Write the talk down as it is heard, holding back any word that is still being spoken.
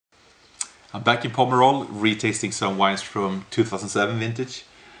I'm back in Pomerol, retasting some wines from 2007 vintage,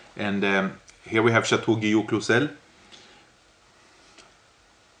 and here we have Château Guillot Clauzel.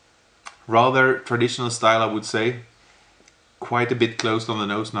 Rather traditional style, I would say. Quite a bit closed on the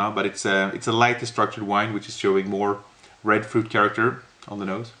nose now, but it's a lightly structured wine, which is showing more red fruit character on the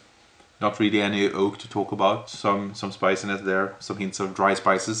nose. Not really any oak to talk about. Some spiciness there, some hints of dry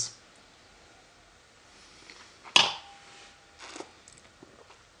spices.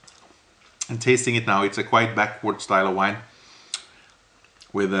 And tasting it now, it's a quite backward style of wine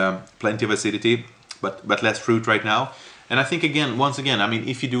with plenty of acidity, but less fruit right now. And I think once again, I mean,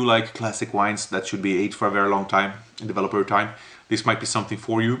 if you do like classic wines that should be aged for a very long time and develop over time, this might be something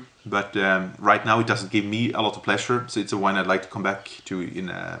for you. But right now it doesn't give me a lot of pleasure, so it's a wine I'd like to come back to in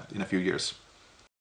a few years.